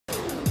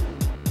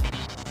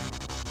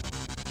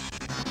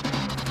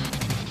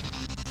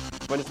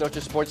Buenas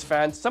noches, sports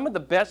fans. Some of the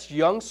best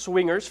young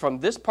swingers from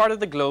this part of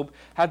the globe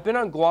have been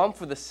on Guam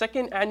for the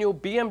second annual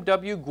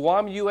BMW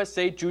Guam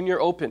USA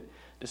Junior Open.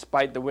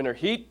 Despite the winter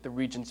heat, the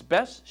region's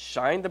best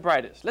shine the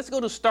brightest. Let's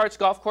go to Starts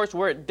Golf Course,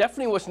 where it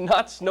definitely was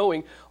not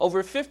snowing.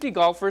 Over 50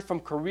 golfers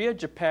from Korea,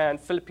 Japan,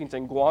 Philippines,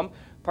 and Guam.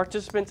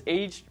 Participants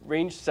aged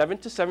range 7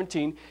 to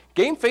 17.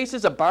 Game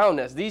faces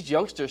abound as these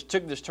youngsters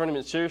took this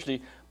tournament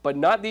seriously, but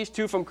not these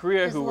two from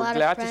Korea who were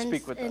glad to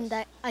speak with us.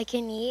 That I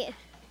can eat.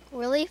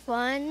 Really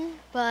fun,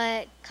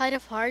 but kind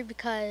of hard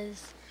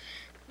because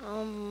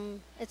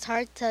it's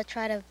hard to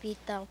try to beat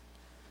them.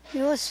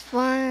 It was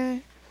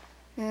fun,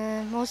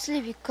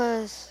 mostly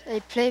because I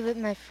played with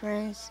my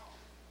friends.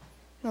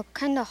 Well,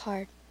 kind of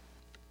hard.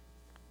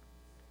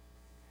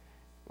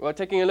 Well,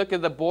 taking a look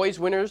at the boys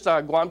winners,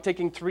 Guam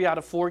taking 3 out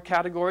of 4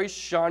 categories.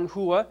 Sean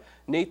Hua,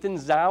 Nathan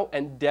Zhao,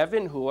 and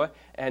Devin Hua,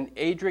 and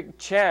Adric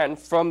Chan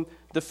from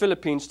the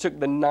Philippines took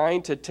the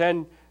 9 to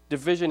 10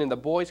 division in the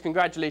boys.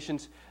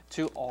 Congratulations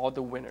to all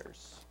the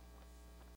winners.